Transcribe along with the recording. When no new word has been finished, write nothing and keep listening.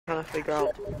trying to figure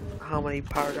out how many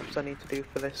paragraphs I need to do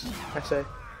for this essay.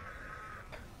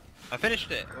 I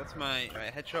finished it. What's my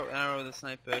headshot, arrow with a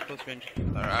sniper, close range,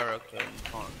 or arrow,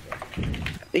 corner.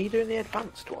 Are you doing the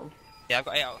advanced one? Yeah, I've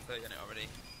got 8 out of 30 on it already.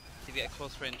 If you get a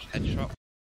close range headshot.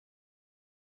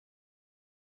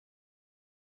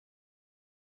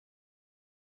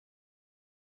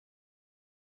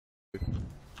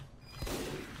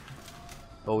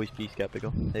 Always be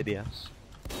skeptical. ABS.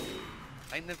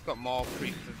 I think they've got more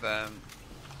proof of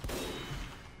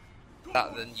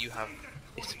that than you have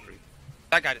this proof.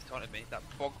 That guy just taunted me. That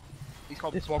he's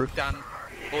called Bogdan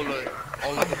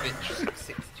Olagovich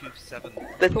 627.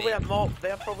 They probably have more.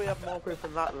 They probably have more proof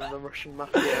than that than the Russian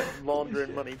mafia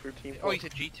laundering money through Teamspeak. Oh, you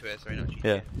said G2A, sorry, not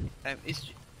GTA. Yeah.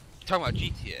 Talking about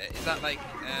GTA, is that like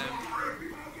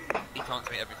he taunts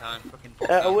me every time? Fucking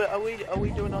are we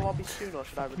doing a lobby soon, or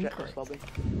should I reject this lobby?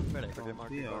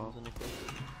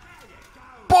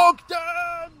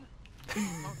 Bogdan! He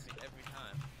taunts me every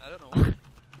time. I don't know why.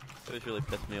 It was really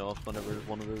pissed me off whenever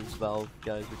one of those Valve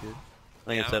guys were good. I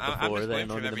think I said before, they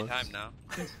annoy me the every most. time now.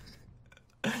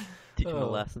 Teach him a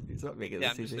lesson. He's not making Yeah,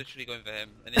 this I'm just easy. literally going for him,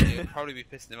 and it'll probably be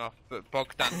pissing him off, but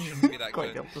Bogdan shouldn't be that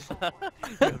good. You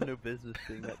have no business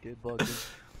being that good, Bogdan.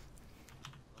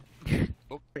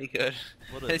 Oh, pretty good.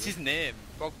 What is It's it? his name,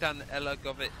 Bogdan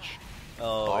Olagovich.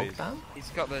 Oh, Bogdan? He's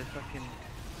got the fucking...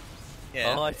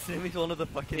 Yeah. Oh, I assume he's one of the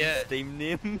fucking Yeah. Steam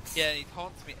names. Yeah, he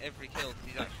taunts me every kill, 'cause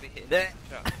he's actually hitting the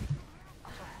shot.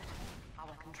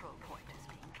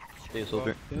 Hey,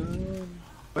 soldier.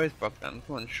 Where's Bogdan?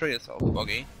 Come on, show yourself,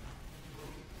 Boggy.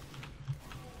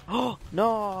 Oh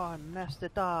no, I messed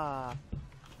it up.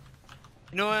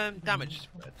 You know, damage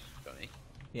spread, Johnny?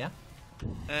 Yeah?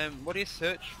 What do you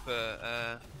search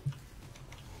for,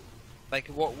 like,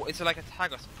 what is it like a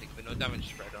tag or something for no damage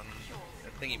spread on a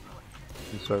thingy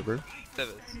Server.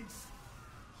 servers?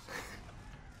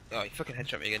 Oh, he fucking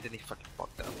headshot me again, didn't he? Fucking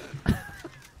Bogdan.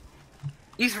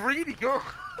 He's really good!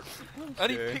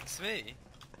 And he picks me.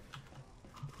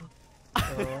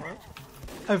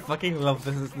 I fucking love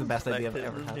this. This is the best idea I've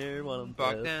ever had. Here, while I'm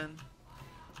Bogdan.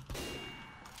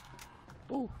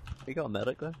 Oh, he got a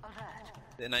medic there.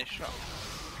 Did a nice shot.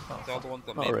 It's all the ones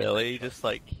that Not made really, me he just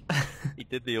like, he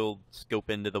did the old scope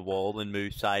into the wall and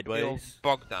move the old sideways.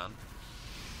 Bogdan.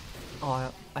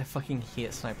 Oh, I fucking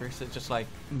hate snipers that just like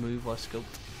move while scoped.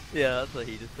 Yeah, that's what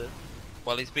he just did.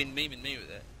 Well, he's been memeing me with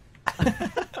it.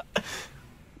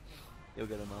 You'll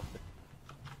get him after.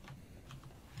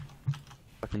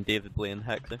 Fucking David Blaine,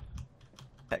 HeXXer.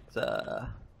 HeXXer.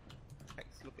 Hex,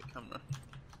 look at camera.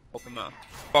 Open mouth.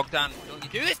 Bogdan, don't you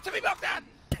do this to me, Bogdan!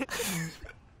 You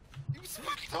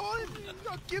smacked on! You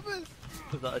got gibbers!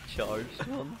 Was that a charged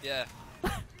one? Yeah.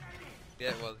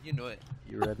 Yeah, well, you know it.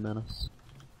 You red menace.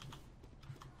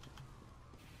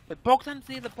 But Bogdan's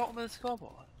near the bottom of the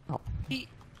scoreboard. Oh. He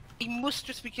must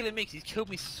just be killing me because he's killed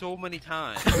me so many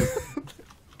times.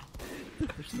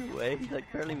 There's no way, he like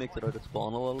barely makes it out of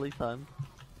spawn a lot of these times.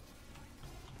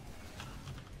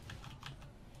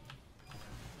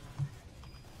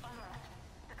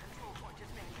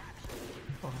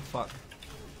 Oh fuck.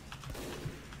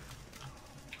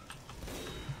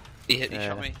 He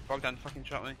shot me. Bogdan fucking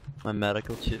shot me. My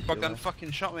medical chase. Bogdan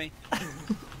fucking shot me.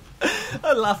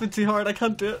 I'm laughing too hard. I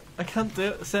can't do it. I can't do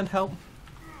it. Send help.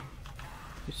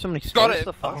 There's so many Got scouts it.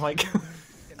 the fuck. Oh my god.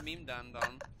 Get meme Dan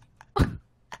on.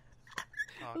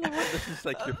 I love how this is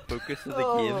like your focus of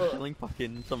the game, killing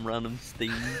fucking some random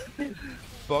Steam.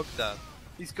 Bogdan.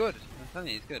 He's good. I'm telling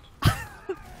you, he's good.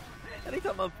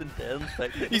 Anytime I've been dead,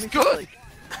 He's good! Like,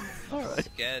 alright.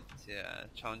 Scared to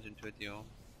challenge him to a duel.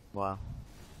 Wow.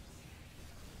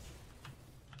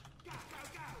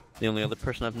 The only other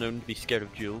person I've known to be scared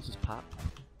of duels is Pat.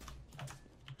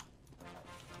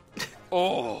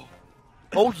 Oh!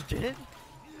 Oh, you did?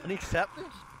 And he accepted?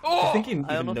 Oh! I think he I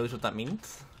even don't- knows what that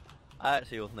means. I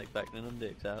actually wasn't expecting him to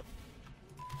accept.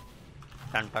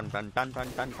 Dun dun dun dun dun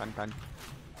dun dun dun.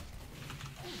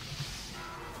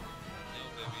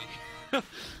 The Are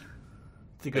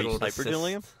good you old sniper assist.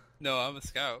 dueling him? No, I'm a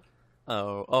scout.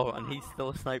 Oh, and he's still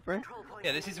a sniper?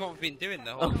 Yeah, this is what we've been doing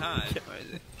the whole time. Where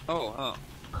is it? Oh no.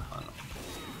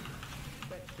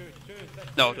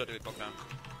 No, don't do it, Bogdan.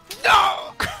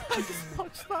 No! I just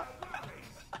touched that.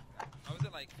 I was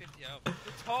at like 50 out. The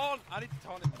taunt! I need to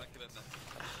taunt him when I kill him then.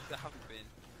 There haven't been.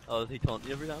 Oh, does he taunt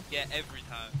you every time? Yeah, every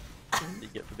time. You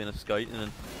get for being a scout and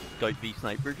then scout v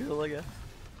sniper duel, I guess.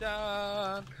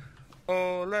 Dan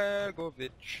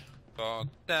Olegovich.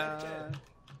 Bogdan.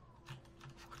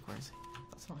 Where is he?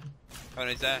 That's not him. Oh no,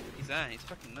 he's there. He's there. He's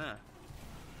fucking there.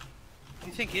 What do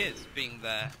you think he is, being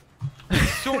there? There's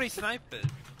so many snipers.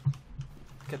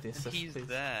 Get the assist, He's please.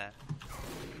 there.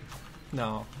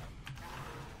 No.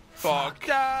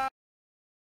 Bogdan!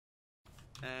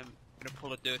 I'm gonna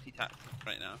pull a dirty tactic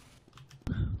right now.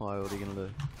 Why, what are you gonna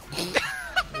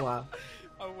do? Wow.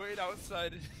 I'll wait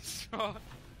outside and shot.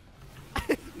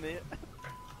 Mate.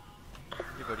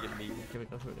 You've got to get me. Here we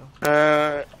go, here we go.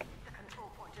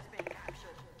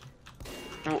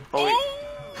 Oh, wait.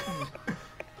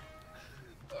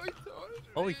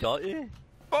 Oh, he got you?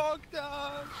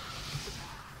 Bogdan!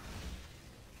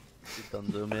 You've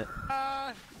done to mate.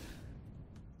 Ah!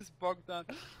 It's Bogdan.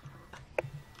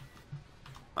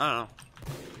 I don't know.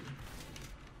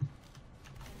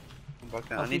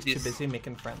 Bogdan, I need Alfie's too this. busy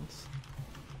making friends.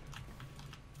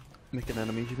 Making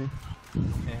enemies, you mean?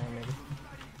 Yeah, maybe.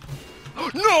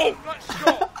 No! That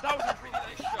shot! That was a really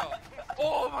nice shot!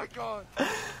 Oh my god! Oh,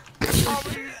 that's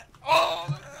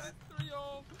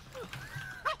 3-0!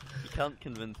 You can't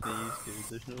convince me he's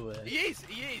good, there's no way. He is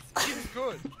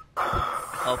good!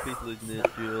 Alfie's losing his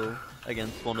duel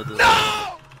against one of the...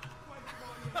 No!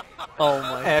 Oh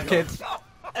my AFK, god.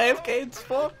 AFK, it's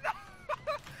fuck.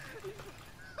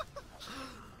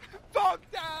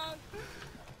 Bogdan!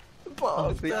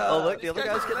 Alfie, oh look, the other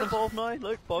guy's getting involved now.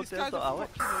 Look, This guy's a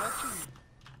Bogdev.Alex. fucking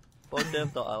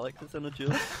legend. Bogdev.Alex is in a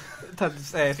duel.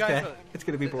 That's This guy's AFK. It's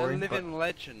gonna be boring. A but- living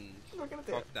legend. We're gonna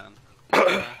do it. Bogdan.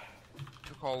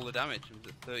 Took all the damage and was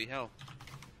at 30 health.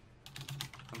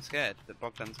 I'm scared that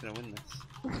Bogdan's gonna win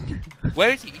this.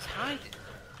 Where is he? He's hiding.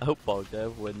 I hope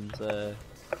Bogdev wins,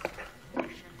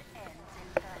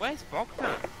 Where's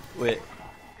Bogdan? wait.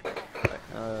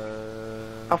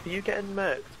 Alfie, you getting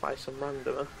murked by some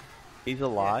randomer? He's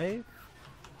alive?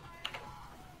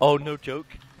 Oh, no joke.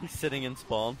 He's sitting in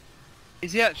spawn.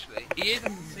 Is he actually? He is, I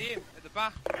can see him at the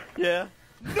back. Yeah.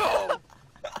 No!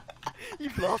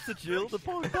 You've lost a duel to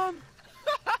Bogdan.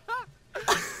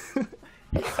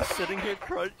 He's just sitting here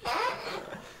crouched.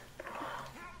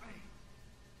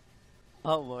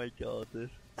 Oh my god, dude.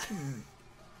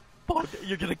 Bogdan,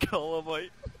 you're gonna call him out.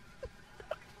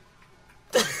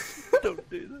 Don't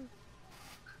do that.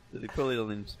 Dude, he probably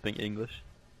doesn't even speak English.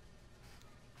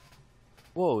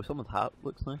 Whoa, someone's hat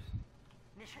looks nice.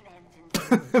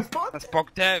 That's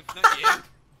Bogdev, not you.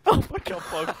 Oh my god,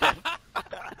 Bogdan.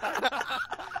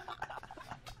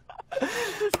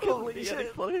 This can't be any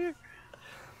funnier.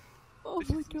 Oh This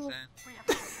my is god.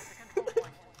 insane.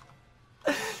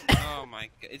 Oh my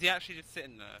god. Is he actually just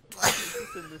sitting there?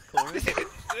 He's in this corner. Not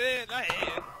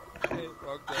here.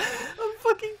 Bogdan. I'm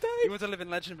fucking He dying. was a living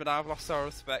legend, but I've lost all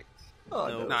respect. Oh,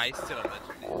 No. no. Nah, he's still a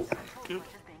legend.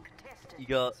 You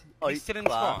got He's still in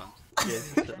spawn. Yeah, he's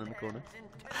sitting in the corner.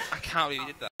 I can't believe he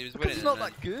did that. He was winning. It's not and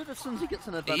that good. As soon as he gets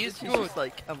an advantage, is he's good. just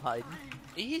like, I'm hiding.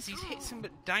 then he is. He's hit some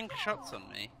dank shots on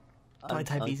me. I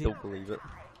type easy? don't believe it.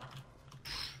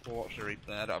 We'll watch the replay.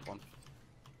 I don't have one.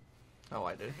 Oh,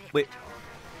 I do. Wait.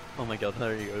 Oh my god,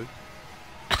 there he goes.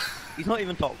 He's not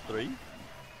even top 3.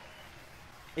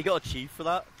 He got a chief for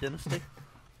that, Dynasty.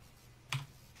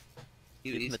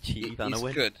 He's an achieve and a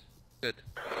win. Good. Good.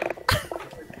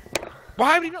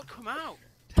 Why would he not come out?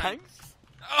 Thanks.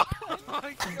 Oh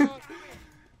my god.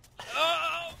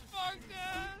 Oh fuck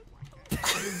that.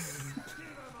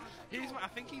 I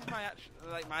think he's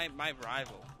my my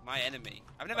rival, my enemy.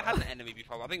 I've never had an enemy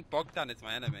before. But I think Bogdan is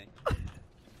my enemy.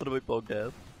 What about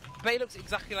Bogdev? But he looks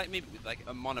exactly like me, but with like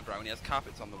a monobrow, and he has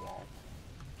carpets on the wall.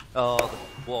 Oh,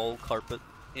 the wall carpet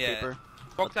Yeah. paper.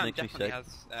 Bogdan makes me definitely sick.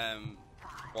 has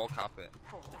wall carpet.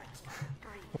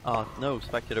 Oh, no,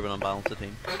 Spectator went on balance the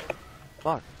team.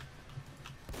 Fuck.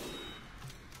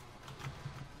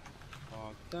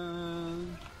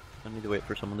 Bogdan. I need to wait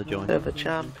for someone to join. They're the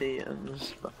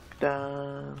champions.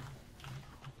 Bogdan.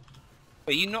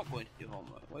 But you're not going to do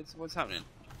homework. What's happening?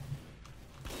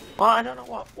 Well, I don't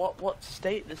know what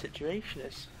state the situation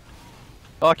is.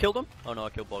 Oh, I killed him? Oh no, I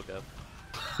killed Bogdev.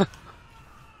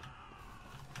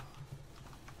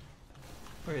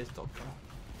 Where is Doctor?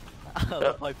 I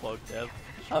love my Bogdev.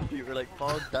 After you were like,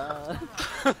 Bogdan.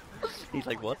 He's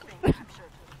like, what?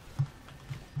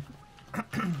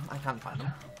 I can't find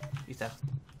him. He's dead.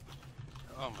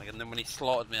 Oh my god, and then when he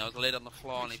slaughtered me, I was laid on the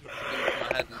floor and he puts a gun to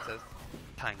my head and says,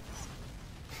 thanks.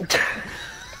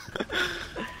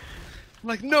 I'm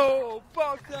like, no,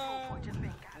 Bogdan!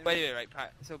 But anyway, right,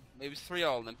 Pat, so it was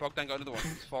 3-all, and then Bogdan got another one,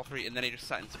 it was 4-3, and then he just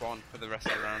sat in spawn for the rest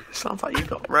of the round. Sounds like you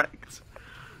got wrecked.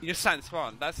 He just sat in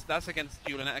spawn, that's against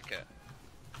duel and etiquette.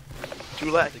 Do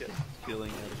you like it?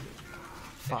 Feeling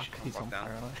Fuck, he's on Bogdan.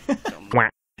 pyro.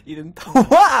 He didn't.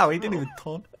 Wow, he didn't even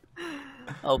taunt.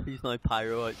 Alfie's now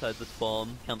pyro outside the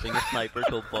spawn, camping a sniper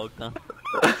called Bogdan.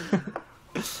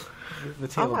 The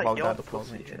tail of like Bogdan your applause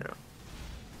pussy, me. you know.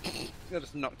 I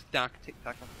just knocked Dark Tic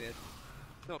Tac off the edge.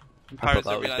 No, I thought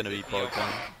that was going to be Bogdan.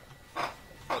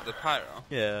 Oh, What, the pyro?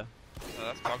 Yeah. Oh,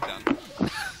 that's Bogdan.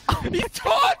 He's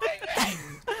taunting me!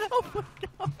 Oh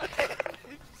my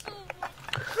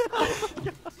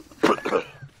god.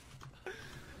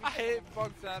 I hate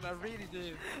Bogdan, I really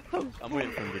do. I'm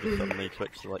waiting for him to just suddenly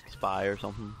switch to like spy or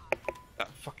something. That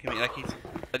fucking me, like he's...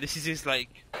 this is his,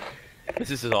 like... This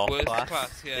is his off worst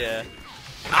class. yeah. Yeah.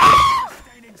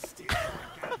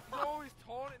 No, he's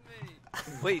taunting me!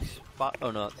 Wait, spot.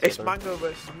 Oh no, It's the other- Mango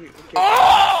versus Mute. Okay.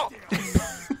 Oh!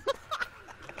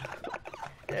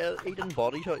 Yeah, he didn't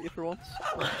body shot you for once.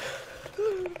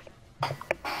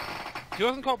 If he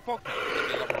wasn't called Bogdan, I'd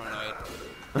be a lot more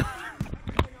annoyed.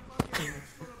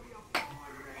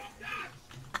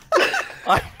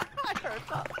 I heard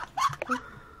that.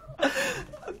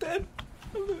 I'm dead.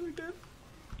 I'm literally dead.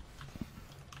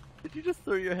 Did you just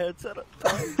throw your headset at?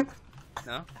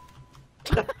 No?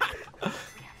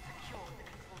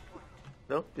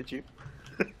 No, did you?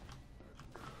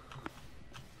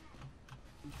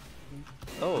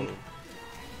 Oh.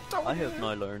 I have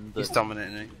now learned that He's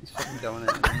dominating me. He's fucking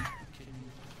dominating me.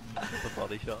 the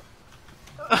body shot.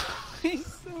 He's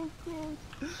so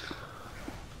good.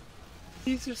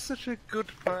 He's just such a good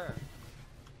player.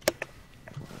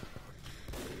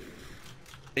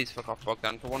 Please fuck off,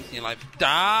 Bogdan, for once in your life.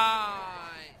 Die!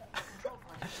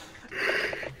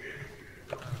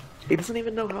 He doesn't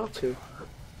even know how to.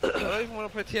 I don't even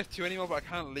want to play TF2 anymore, but I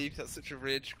can't leave 'cause that's such a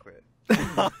rage quit.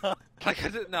 Like, I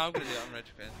don't know, I'm gonna do it on rage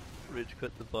quit. Rage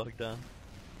quit the Bogdan.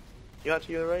 You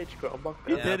actually gonna rage quit on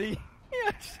Bogdan? Yeah. Did he?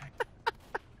 Yes.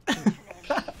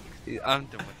 I'm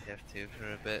done with TF2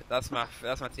 for a bit. That's my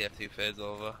TF2 phase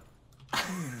over.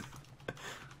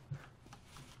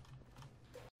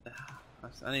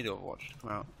 I need Overwatch to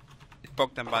come out. If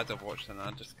Bogdan buys Overwatch, then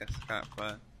I just guess I can't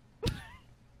play.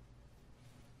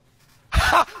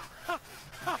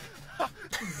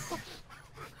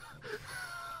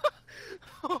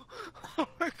 Oh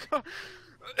my god!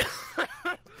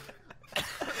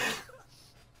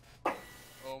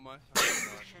 Oh my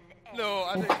fucking god! No,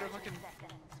 I don't know if I can.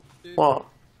 What?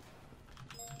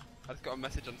 I just got a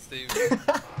message on Steam.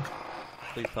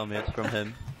 Please tell me it's from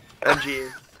him.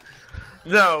 MG.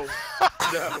 No.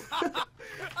 No.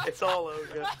 It's all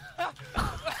over.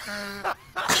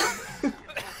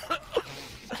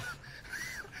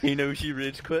 He knows you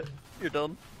rage quit. You're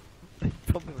done.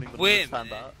 Probably wouldn't Wait a understand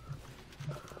minute.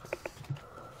 that.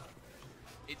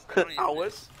 It's Johnny. isn't it?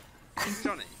 Hours? It's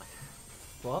Johnny.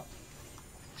 What?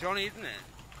 Johnny, isn't it?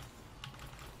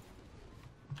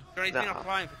 Johnny's been Nah.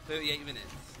 offline for 38 minutes.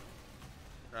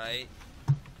 Right?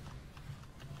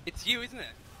 It's you, isn't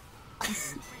it?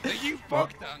 Are you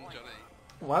Bogdan, Johnny?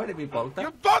 Why would it be Bogdan?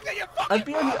 You're Bogdan! You're fucking I'd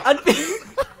be